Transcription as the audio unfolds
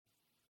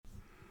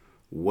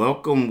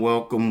Welcome,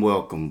 welcome,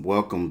 welcome.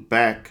 Welcome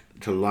back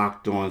to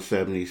Locked On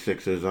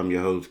 76ers. I'm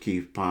your host,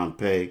 Keith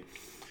Pompey.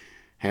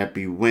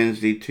 Happy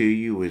Wednesday to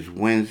you. It's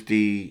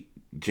Wednesday,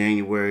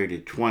 January the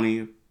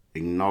 20th,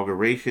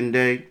 Inauguration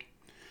Day.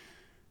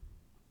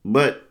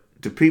 But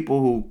the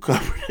people who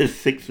cover the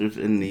Sixers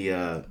and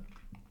the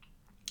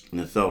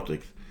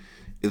Celtics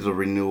is a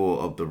renewal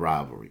of the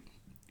rivalry.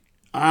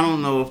 I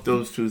don't know if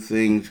those two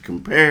things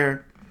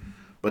compare,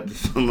 but to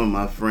some of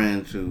my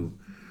friends who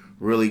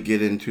really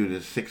get into the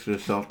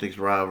Sixers Celtics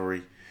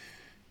rivalry,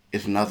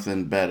 it's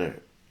nothing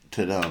better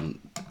to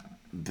them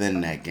than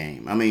that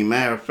game. I mean,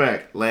 matter of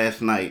fact,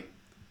 last night,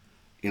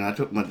 I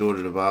took my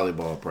daughter to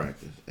volleyball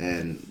practice,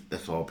 and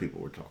that's all people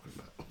were talking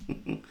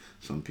about.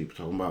 Some people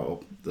talking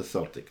about the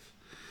Celtics.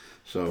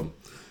 So,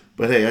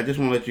 but hey, I just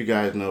want to let you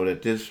guys know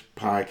that this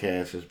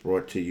podcast is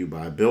brought to you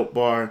by Built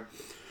Bar.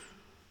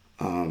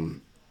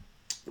 Um,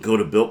 Go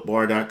to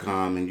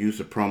builtbar.com and use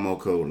the promo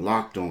code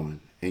Locked On,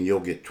 and you'll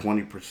get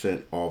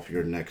 20% off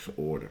your next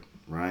order,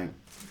 right?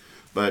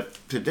 But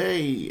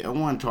today I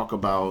want to talk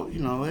about,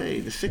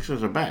 hey, the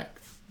Sixers are back,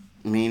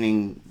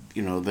 meaning,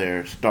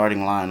 their starting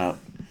lineup.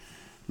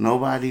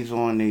 Nobody's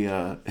on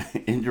the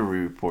injury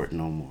report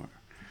no more.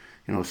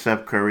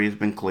 Seth Curry has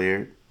been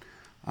cleared,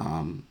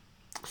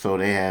 so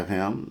they have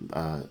him.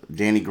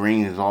 Danny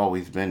Green has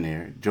always been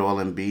there. Joel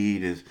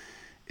Embiid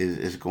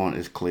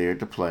is cleared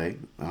to play.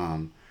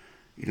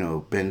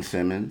 Ben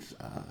Simmons,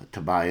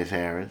 Tobias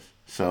Harris.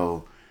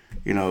 So,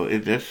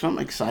 there's some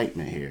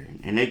excitement here.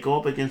 And they go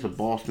up against a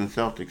Boston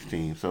Celtics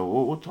team. So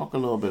we'll talk a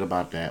little bit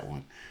about that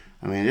one.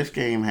 I mean, this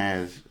game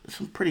has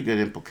some pretty good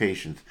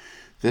implications.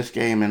 This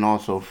game and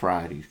also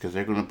Fridays, because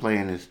they're going to play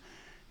in this,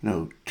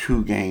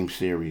 two-game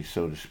series,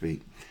 so to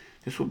speak.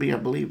 This will be, I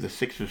believe, the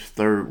Sixers'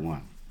 third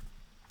one.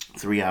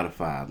 3 out of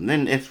 5. And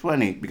then it's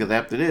funny, because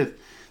after this,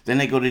 then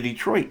they go to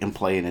Detroit and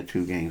play in a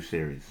two-game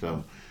series.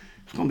 So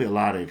it's going to be a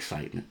lot of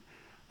excitement.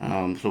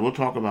 So we'll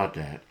talk about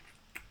that.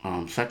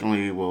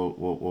 Secondly,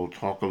 we'll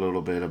talk a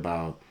little bit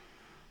about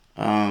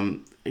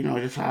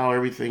just how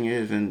everything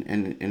is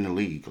in the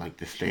league, like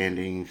the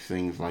standings,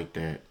 things like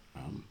that.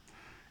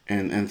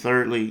 And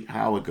thirdly,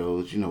 how it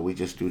goes. We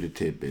just do the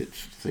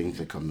tidbits, things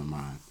that come to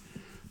mind.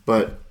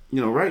 But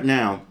right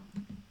now,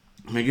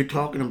 I mean, you're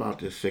talking about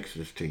this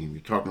Sixers team.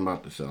 You're talking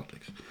about the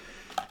Celtics,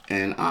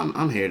 and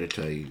I'm here to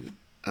tell you.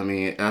 I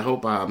mean, I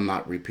hope I'm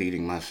not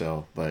repeating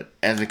myself, but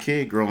as a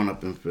kid growing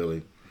up in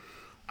Philly,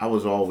 I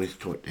was always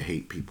taught to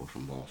hate people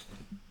from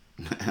Boston.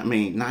 I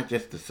mean, not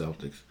just the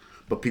Celtics,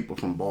 but people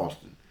from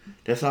Boston.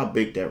 That's how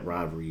big that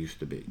rivalry used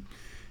to be.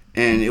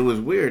 And it was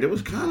weird. It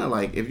was kind of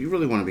like, if you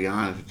really want to be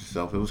honest with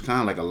yourself, it was kind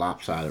of like a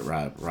lopsided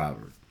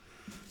rivalry.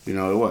 It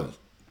was.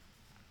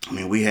 I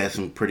mean, we had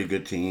some pretty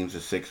good teams, the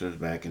Sixers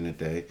back in the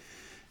day.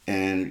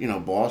 And,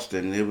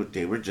 Boston,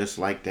 they were just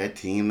like that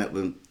team that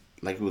was,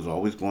 like, it was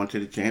always going to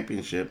the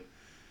championship,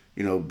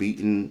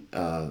 beating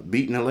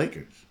the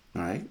Lakers,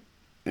 right?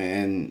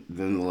 And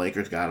then the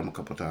Lakers got them a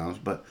couple times.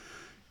 But,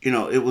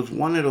 it was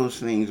one of those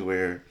things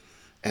where,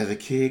 as a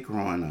kid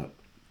growing up,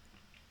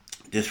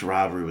 this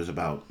rivalry was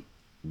about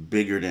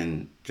bigger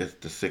than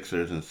just the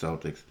Sixers and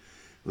Celtics.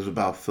 It was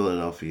about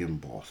Philadelphia and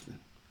Boston.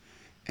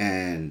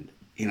 And,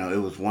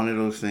 it was one of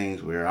those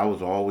things where I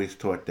was always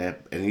taught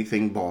that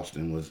anything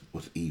Boston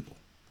was evil.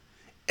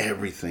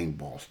 Everything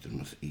Boston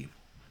was evil.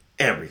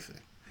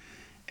 Everything.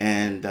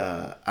 And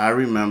I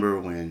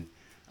remember when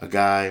a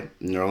guy,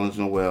 Nerlens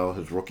Noel,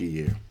 his rookie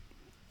year,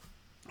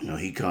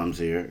 he comes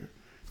here,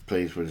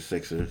 plays for the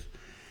Sixers,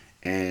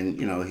 and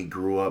he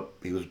grew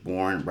up. He was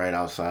born right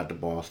outside the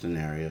Boston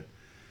area,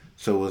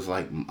 so it was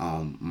like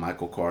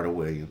Michael Carter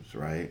Williams,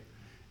 right?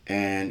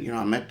 And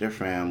I met their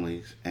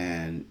families,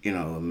 and I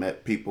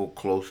met people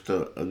close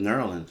to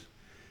Nerlens,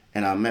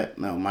 and I met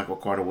Michael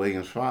Carter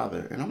Williams'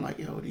 father, and I'm like,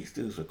 yo, these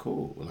dudes are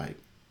cool. Like,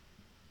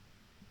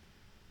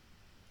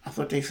 I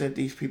thought they said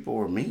these people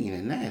were mean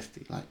and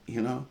nasty, like.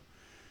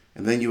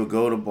 And then you would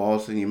go to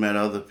Boston, you met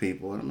other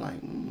people, and I'm like,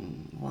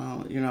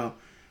 well,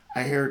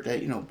 I heard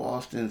that,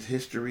 Boston's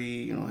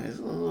history, is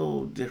a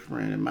little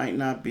different. It might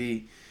not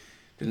be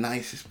the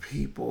nicest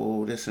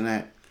people, this and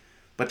that.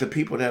 But the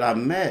people that I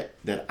met,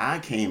 that I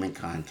came in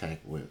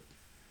contact with,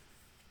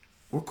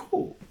 were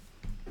cool.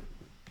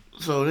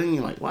 So then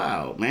you're like,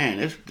 wow, man,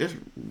 this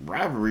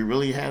rivalry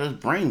really had us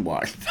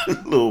brainwashed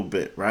a little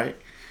bit, right?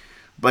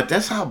 But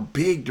that's how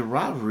big the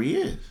rivalry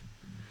is.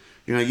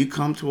 You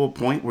come to a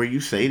point where you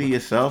say to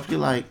yourself, you're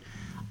like,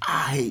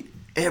 I hate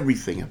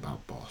everything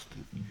about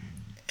Boston.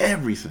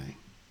 Everything.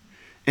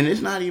 And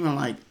it's not even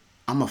like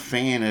I'm a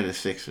fan of the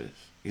Sixers.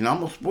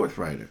 I'm a sports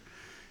writer.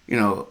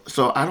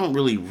 So I don't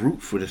really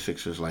root for the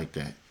Sixers like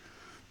that.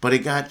 But it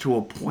got to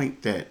a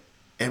point that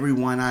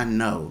everyone I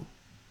know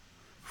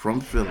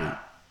from Philly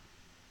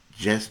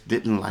just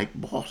didn't like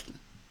Boston.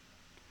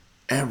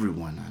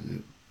 Everyone I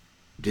knew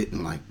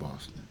didn't like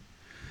Boston.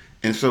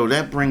 And so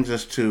that brings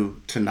us to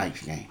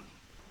tonight's game.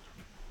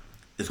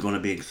 It's going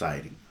to be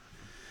exciting.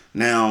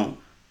 Now,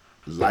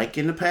 like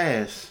in the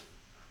past,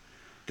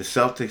 the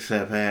Celtics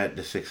have had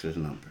the Sixers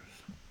numbers,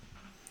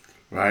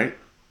 right?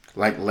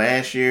 Like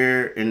last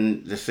year,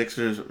 in the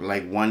Sixers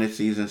like won the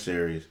season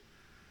series,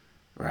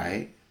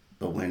 right?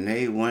 But when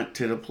they went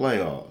to the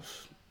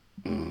playoffs,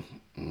 mm,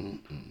 mm,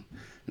 mm.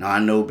 Now I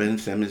know Ben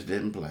Simmons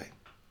didn't play.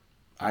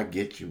 I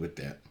get you with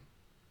that,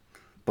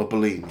 but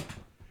believe me,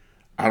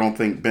 I don't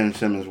think Ben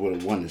Simmons would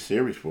have won the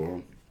series for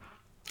them.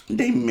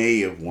 They may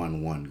have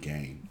won one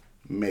game,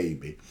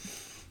 maybe,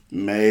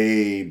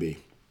 maybe,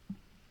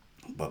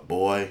 but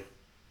boy,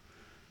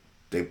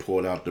 they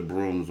pulled out the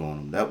brooms on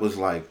them. That was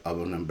like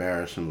an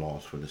embarrassing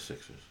loss for the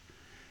Sixers.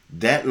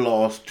 That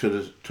loss to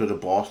the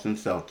Boston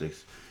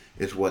Celtics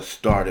is what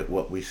started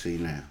what we see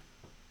now.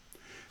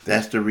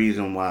 That's the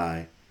reason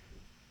why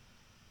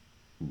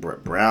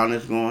Brett Brown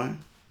is going.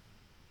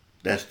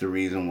 That's the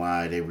reason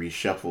why they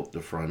reshuffled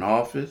the front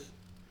office.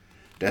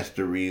 That's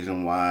the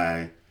reason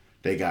why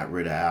they got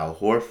rid of Al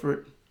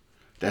Horford.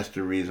 That's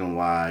the reason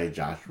why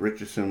Josh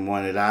Richardson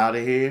wanted out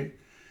of here.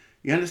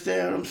 You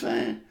understand what I'm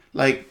saying?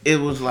 Like, it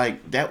was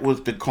like that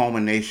was the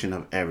culmination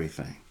of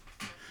everything.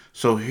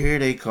 So here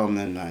they come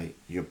tonight.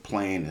 You're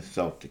playing the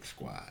Celtic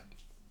squad.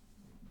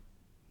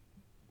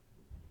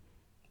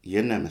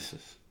 Your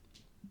nemesis.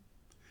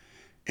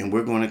 And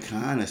we're going to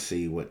kind of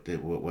see what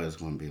it's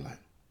going to be like.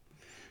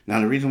 Now,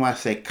 the reason why I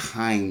say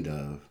kind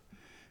of,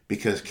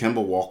 because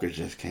Kemba Walker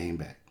just came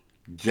back.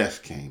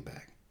 Just came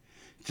back.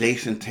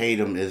 Jason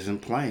Tatum isn't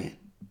playing.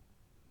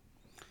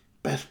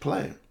 Best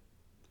player.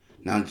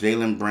 Now,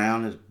 Jaylen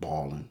Brown is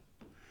balling.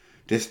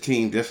 This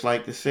team, just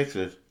like the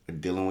Sixers, are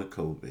dealing with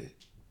COVID.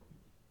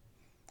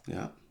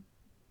 Yeah.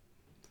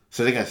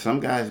 So they got some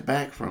guys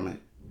back from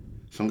it.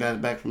 Some guys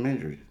back from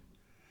injuries.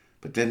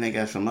 But then they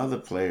got some other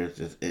players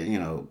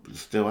that,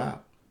 still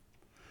out.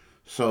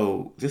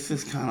 So this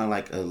is kind of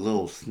like a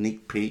little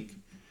sneak peek,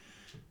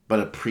 but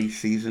a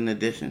preseason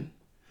edition.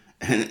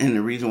 And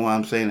the reason why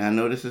I'm saying, I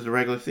know this is the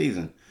regular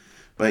season,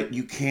 but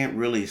you can't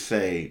really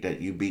say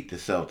that you beat the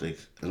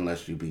Celtics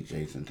unless you beat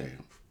Jason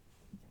Tatum.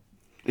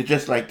 It's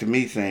just like to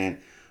me saying,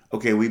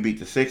 okay, we beat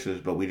the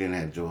Sixers, but we didn't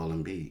have Joel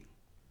Embiid.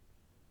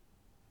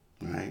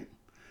 Right?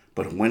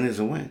 But a win is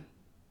a win.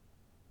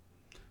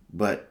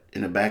 But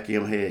in the back of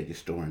your head, you're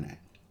storing that.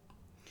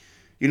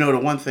 You know, the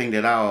one thing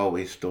that I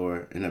always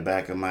store in the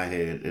back of my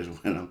head is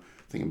when I'm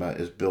thinking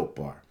about is Built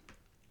Bar.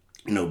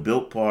 You know,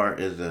 Built Bar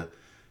is a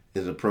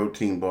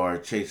protein bar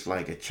tastes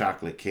like a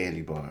chocolate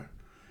candy bar.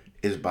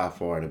 It's by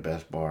far the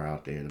best bar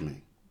out there to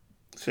me.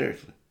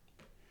 Seriously.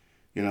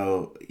 You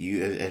know,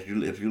 if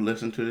you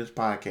listen to this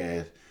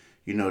podcast,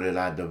 you know that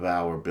I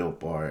devour Built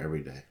Bar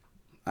every day.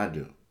 I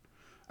do.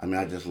 I mean,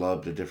 I just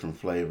love the different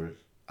flavors.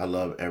 I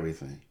love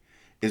everything.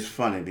 It's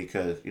funny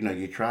because,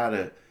 you try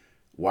to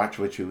watch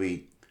what you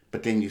eat,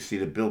 but then you see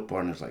the Built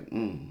Bar and it's like,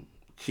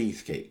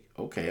 cheesecake.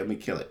 Okay, let me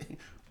kill it.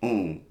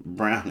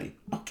 Brownie.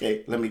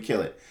 Okay, let me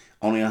kill it.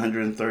 Only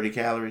 130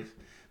 calories.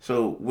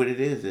 So what it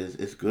is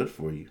it's good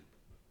for you,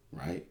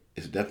 right?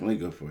 It's definitely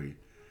good for you.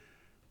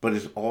 But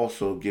it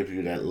also gives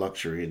you that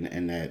luxury and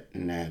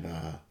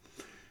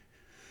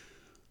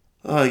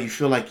you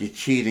feel like you're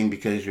cheating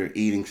because you're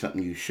eating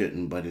something you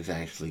shouldn't, but it's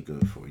actually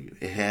good for you.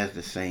 It has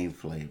the same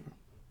flavor.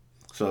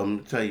 So I'm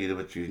going to tell you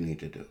what you need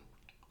to do.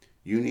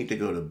 You need to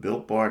go to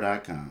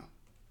builtbar.com,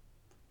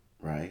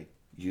 right?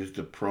 Use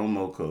the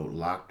promo code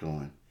locked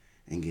on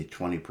and get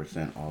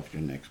 20% off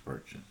your next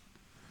purchase.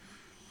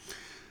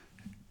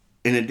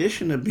 In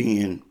addition to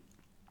being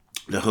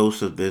the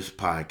host of this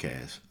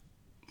podcast,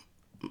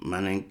 my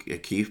name is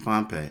Keith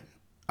Pompey.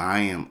 I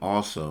am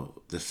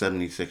also the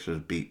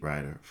 76ers beat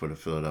writer for the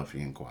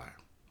Philadelphia Inquirer.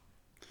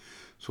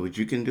 So what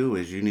you can do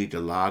is you need to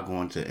log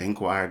on to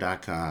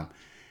Inquirer.com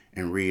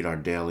and read our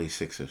daily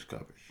Sixers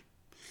coverage.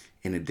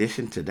 In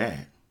addition to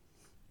that,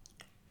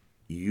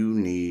 you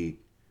need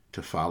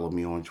to follow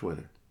me on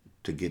Twitter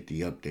to get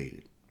the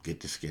updated, get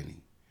the skinny.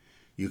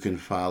 You can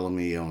follow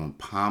me on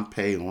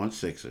Pompey on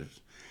Sixers.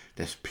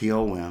 That's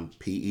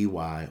Pompey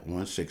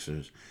on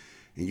Sixers.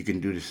 And you can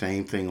do the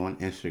same thing on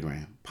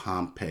Instagram,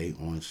 Pompey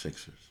on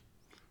Sixers.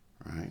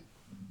 All right?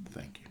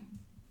 Thank you.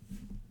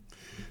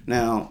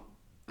 Now,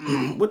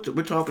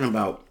 we're talking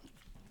about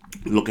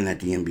looking at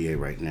the NBA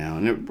right now.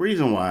 And the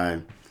reason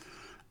why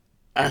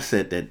I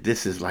said that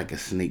this is like a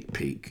sneak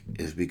peek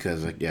is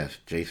because, I guess,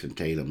 Jason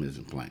Tatum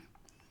isn't playing.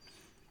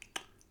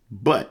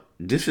 But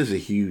this is a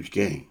huge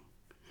game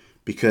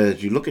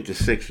because you look at the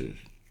Sixers.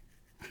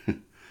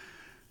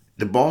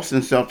 The Boston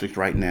Celtics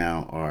right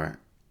now are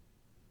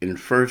in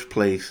first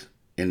place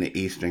in the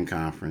Eastern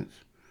Conference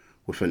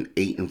with an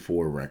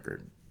 8-4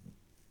 record.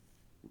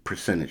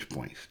 Percentage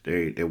points.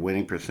 Their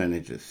winning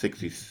percentage is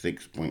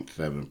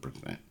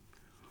 66.7%.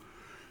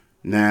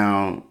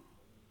 Now,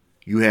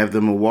 you have the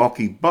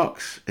Milwaukee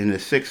Bucks and the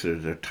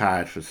Sixers are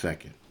tied for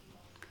second,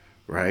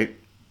 right?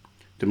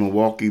 The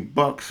Milwaukee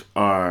Bucks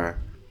are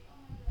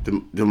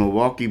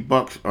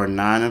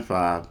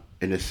 9-5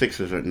 and the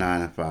Sixers are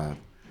 9-5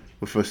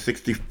 with a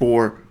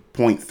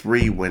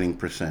 64.3 winning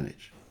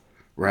percentage,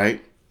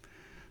 right?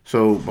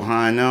 So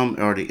behind them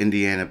are the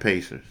Indiana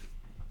Pacers.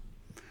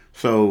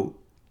 So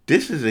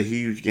this is a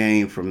huge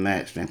game from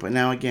that standpoint.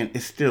 Now again,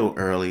 it's still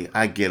early.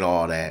 I get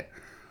all that.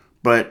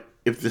 But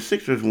if the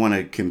Sixers want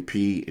to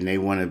compete and they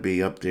want to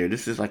be up there,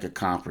 this is like a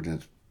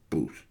confidence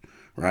boost,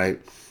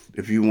 right?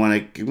 If you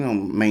want to,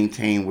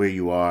 maintain where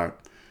you are,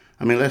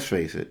 I mean, let's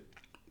face it.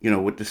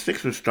 With the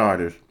Sixers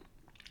starters,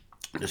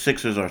 the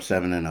Sixers are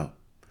 7-0.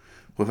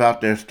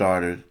 Without their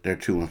starters, they're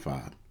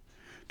 2-5.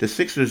 The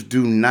Sixers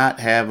do not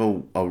have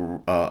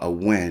a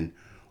win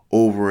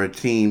over a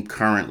team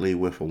currently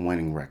with a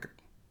winning record.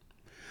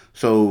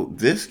 So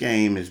this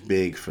game is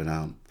big for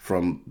them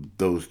from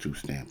those two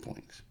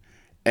standpoints.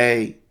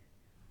 A,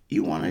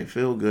 you want to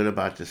feel good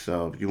about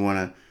yourself. You want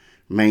to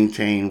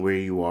maintain where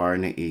you are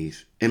in the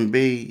East. And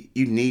B,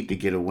 you need to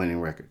get a winning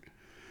record.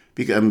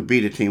 Beat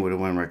a team with a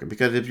winning record.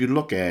 Because if you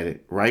look at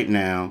it right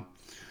now,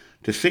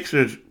 the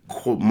Sixers'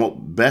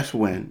 best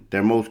win,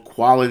 their most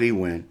quality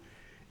win,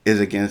 is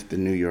against the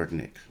New York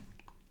Knicks.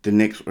 The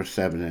Knicks are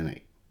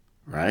 7-8,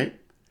 right?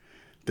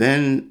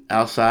 Then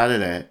outside of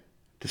that,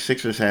 the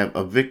Sixers have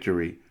a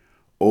victory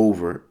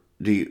over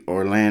the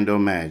Orlando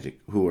Magic,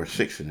 who are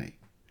 6-8.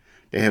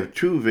 They have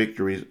 2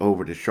 victories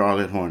over the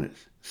Charlotte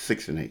Hornets,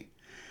 6-8.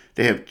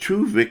 They have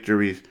 2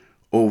 victories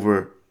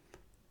over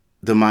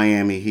the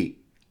Miami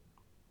Heat,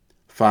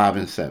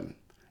 5-7.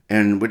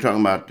 And we're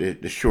talking about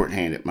the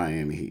shorthanded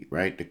Miami Heat,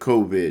 right? The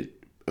COVID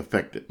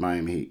affected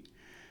Miami Heat.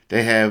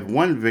 They have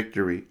 1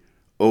 victory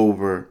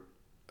over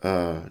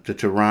the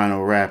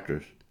Toronto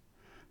Raptors,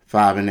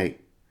 5-8.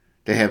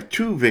 They have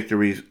 2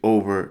 victories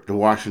over the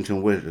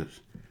Washington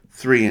Wizards,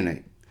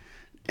 3-8.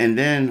 And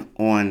then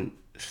on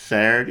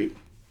Saturday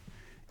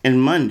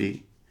and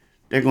Monday,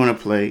 they're going to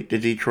play the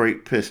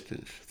Detroit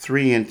Pistons,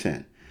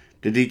 3-10.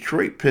 The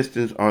Detroit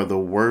Pistons are the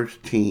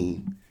worst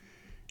team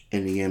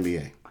in the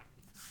NBA.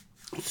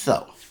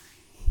 So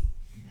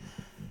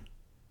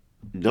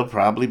they'll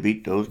probably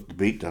beat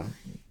them.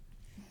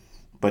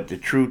 But the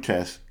true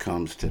test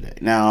comes today.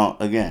 Now,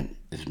 again,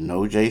 it's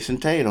no Jason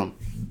Tatum,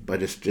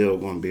 but it's still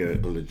going to be a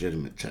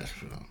legitimate test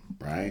for them,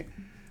 right?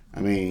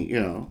 I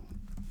mean,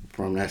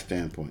 from that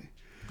standpoint.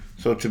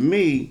 So to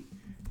me,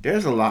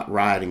 there's a lot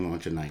riding on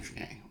tonight's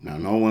game. Now,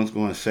 no one's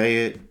going to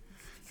say it.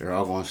 They're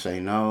all going to say,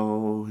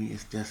 no,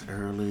 it's just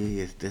early,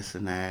 it's this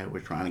and that.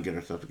 We're trying to get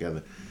ourselves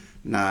together.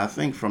 Now, I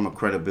think from a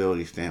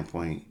credibility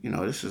standpoint,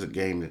 this is a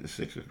game that the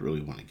Sixers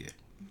really want to get.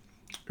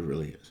 It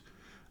really is.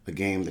 A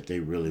game that they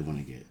really want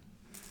to get.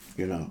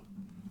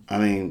 I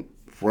mean,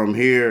 from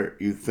here,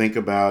 you think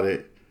about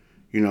it,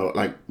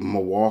 like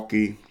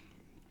Milwaukee.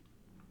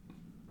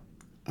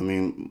 I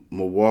mean,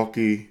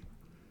 Milwaukee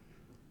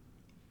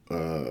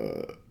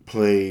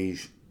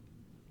plays.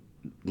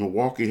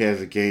 Milwaukee has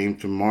a game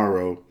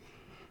tomorrow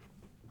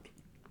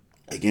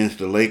against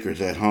the Lakers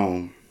at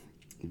home.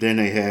 Then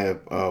they have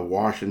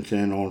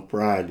Washington on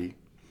Friday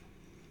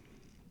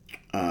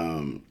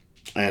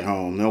at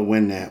home. They'll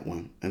win that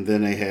one. And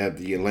then they have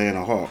the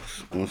Atlanta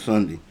Hawks on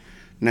Sunday.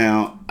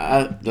 Now,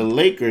 the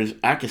Lakers,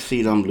 I can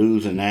see them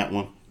losing that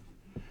one.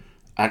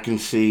 I can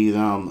see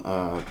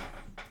them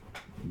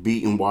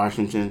beating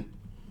Washington.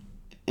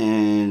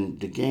 And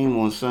the game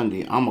on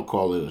Sunday, I'm going to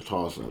call it a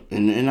toss-up.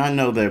 And I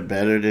know they're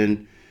better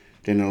than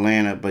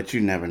Atlanta, but you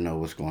never know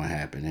what's going to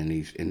happen in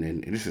these.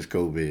 And this is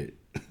COVID.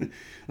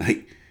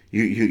 Like,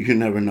 you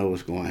never know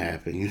what's going to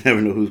happen. You never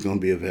know who's going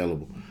to be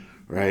available,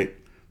 right?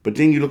 But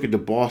then you look at the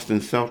Boston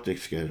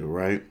Celtics schedule,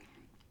 right?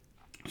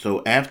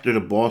 So after the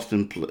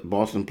Boston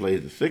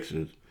plays the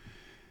Sixers,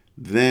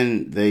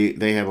 then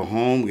they have a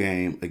home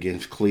game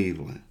against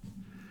Cleveland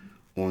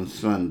on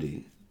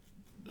Sunday.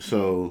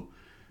 So,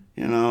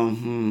 I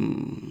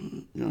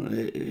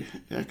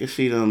can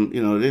see them,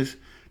 this,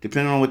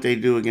 depending on what they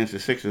do against the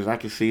Sixers, I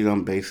can see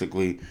them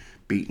basically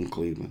beating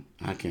Cleveland.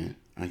 I can.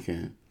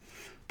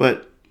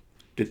 But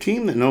the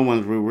team that no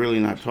one's really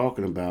not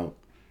talking about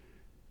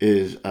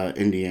is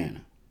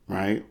Indiana,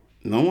 right?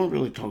 No one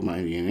really talking about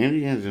Indiana.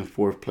 Indiana's in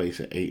 4th place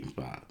at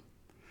 8-5.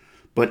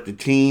 But the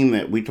team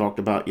that we talked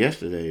about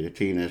yesterday, the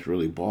team that's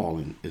really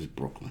balling, is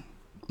Brooklyn,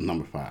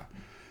 number 5.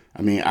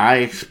 I mean,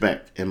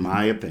 in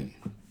my opinion,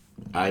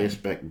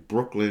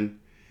 Brooklyn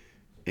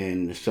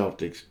and the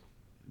Celtics,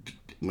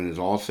 when it's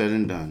all said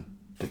and done,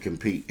 to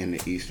compete in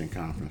the Eastern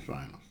Conference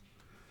Finals.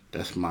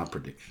 That's my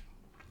prediction,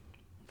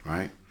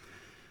 right?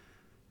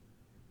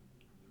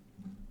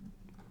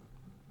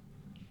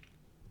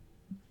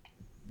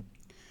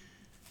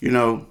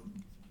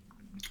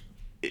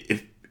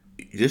 If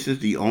this is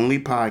the only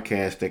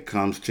podcast that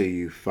comes to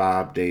you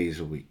 5 days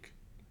a week,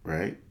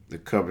 right?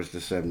 That covers the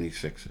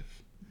 76ers.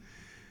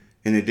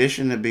 In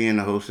addition to being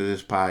the host of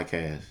this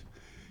podcast,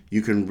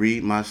 you can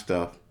read my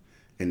stuff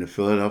in the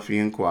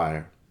Philadelphia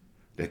Inquirer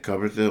that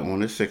covers on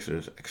the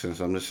Sixers,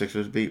 since I'm the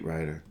Sixers beat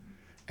writer,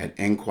 at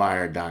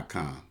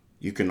Enquirer.com.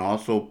 You can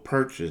also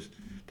purchase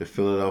the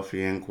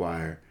Philadelphia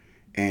Inquirer,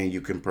 and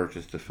you can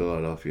purchase the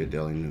Philadelphia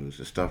Daily News.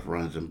 The stuff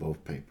runs in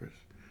both papers,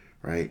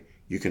 right?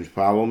 You can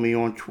follow me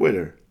on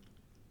Twitter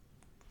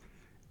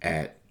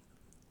at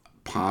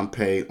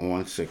Pompey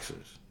on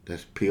Sixers.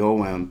 That's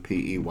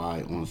Pompey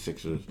on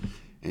Sixers.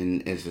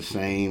 And it's the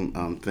same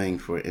thing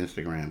for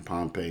Instagram,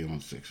 Pompey on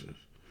Sixers.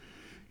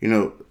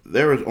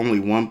 There is only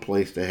one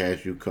place that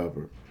has you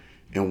covered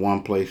and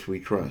one place we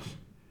trust.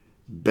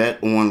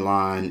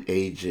 BetOnline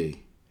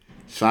AG.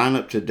 Sign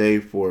up today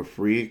for a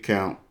free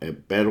account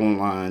at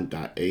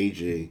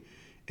betonline.ag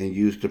and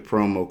use the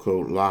promo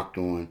code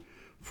LOCKEDON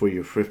for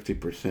your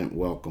 50%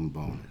 welcome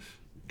bonus.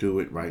 Do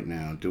it right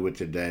now. Do it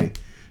today.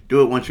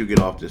 Do it once you get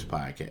off this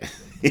podcast.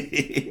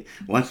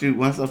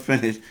 once I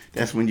finish,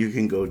 that's when you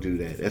can go do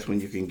that. That's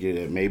when you can get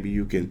it. Maybe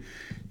you can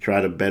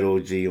try to bet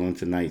OG on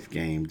tonight's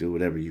game. Do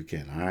whatever you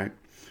can. All right.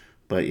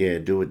 But yeah,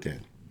 do it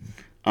then.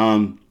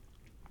 I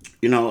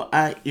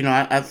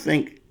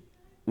think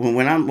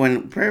when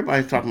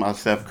everybody's talking about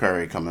Steph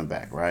Curry coming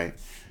back, right?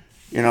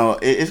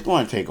 It's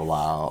going to take a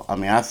while. I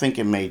mean, I think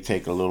it may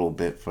take a little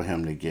bit for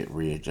him to get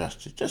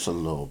readjusted, just a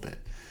little bit.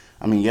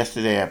 I mean,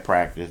 yesterday at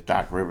practice,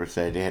 Doc Rivers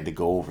said they had to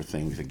go over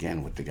things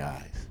again with the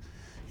guys.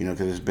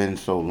 Because it's been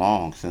so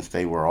long since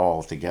they were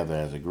all together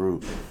as a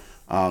group.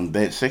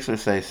 The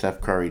Sixers say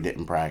Steph Curry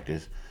didn't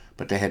practice,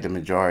 but they had the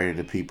majority of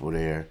the people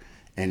there,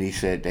 and he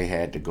said they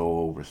had to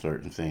go over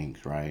certain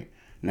things, right?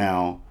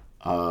 Now,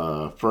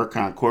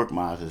 Furkan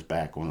Korkmaz is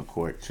back on the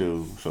court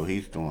too, so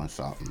he's doing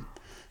something.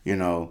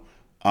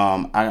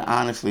 I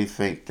honestly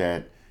think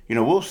that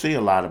we'll see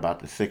a lot about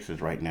the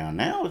Sixers right now.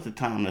 Now is the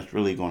time that's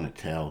really going to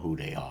tell who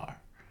they are.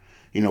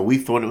 We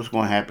thought it was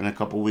going to happen a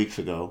couple weeks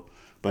ago,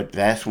 but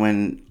that's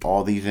when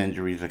all these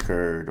injuries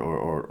occurred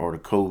or the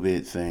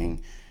COVID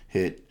thing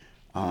hit.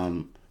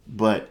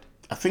 But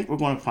I think we're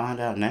going to find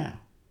out now.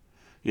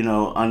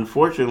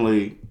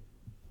 Unfortunately,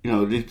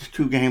 these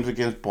 2 games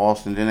against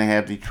Boston, then they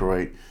have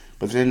Detroit,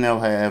 but then they'll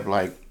have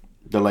like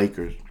the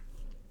Lakers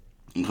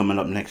coming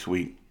up next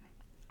week.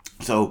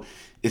 So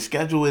his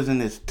schedule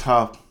isn't as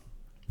tough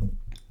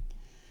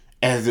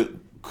as it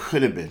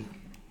could have been.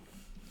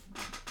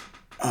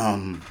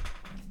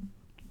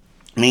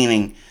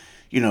 Meaning,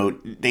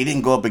 they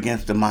didn't go up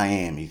against the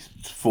Miami's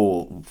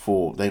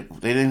full. They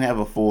didn't have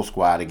a full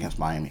squad against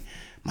Miami.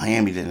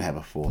 Miami didn't have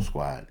a full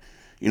squad.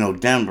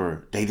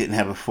 Denver, they didn't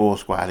have a full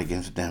squad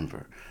against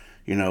Denver.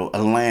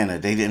 Atlanta,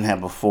 they didn't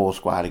have a full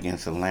squad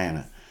against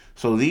Atlanta.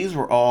 So these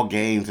were all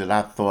games that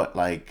I thought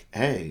like,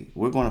 hey,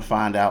 we're going to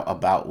find out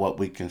about what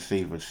we can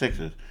see for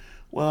Sixers.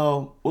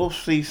 Well, we'll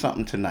see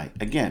something tonight.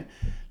 Again,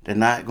 they're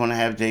not going to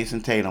have Jason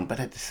Tatum, but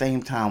at the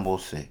same time, we'll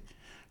see,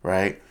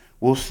 right?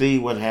 We'll see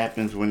what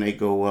happens when they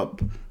go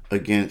up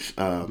against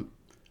the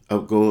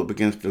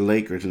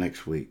Lakers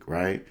next week,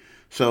 right?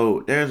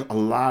 So there's a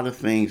lot of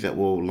things that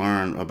we'll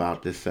learn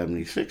about this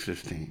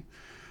 76ers team.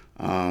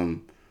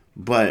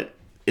 But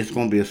it's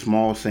going to be a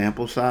small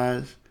sample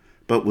size,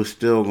 but we're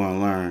still going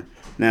to learn.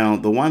 Now,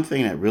 the one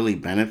thing that really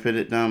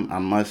benefited them, I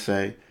must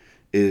say,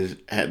 is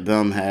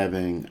them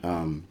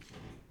having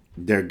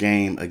their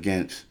game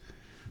against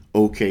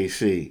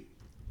OKC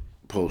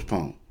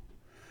postponed.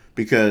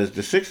 Because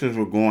the Sixers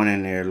were going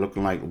in there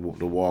looking like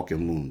the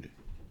walking wounded,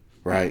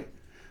 right?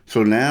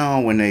 So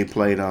now when they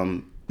played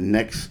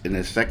next in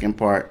the second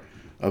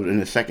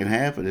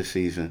half of the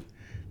season,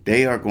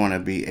 they are going to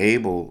be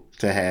able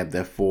to have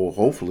their full,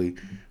 hopefully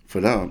for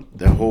them,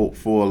 their whole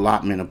full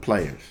allotment of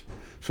players.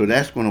 So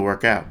that's going to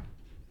work out,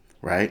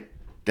 right?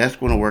 That's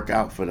going to work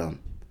out for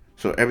them.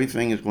 So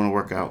everything is going to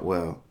work out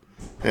well.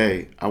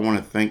 Hey, I want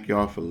to thank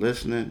y'all for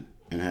listening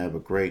and have a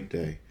great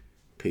day.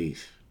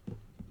 Peace.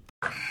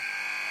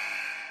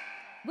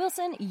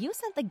 Wilson, you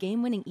sent the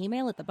game-winning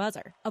email at the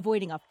buzzer,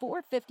 avoiding a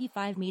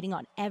 4:55 meeting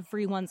on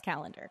everyone's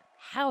calendar.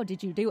 How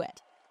did you do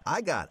it? I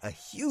got a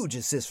huge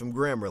assist from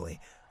Grammarly,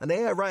 an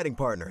AI writing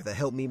partner that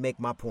helped me make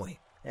my point.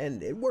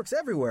 And it works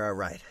everywhere I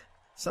write.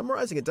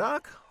 Summarizing a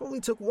doc only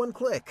took 1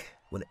 click.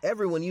 When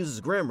everyone uses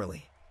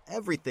Grammarly,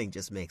 everything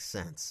just makes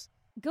sense.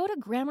 Go to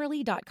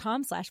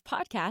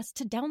Grammarly.com/podcast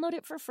to download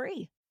it for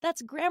free.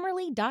 That's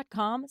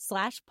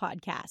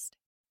Grammarly.com/podcast.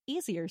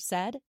 Easier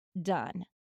said, done.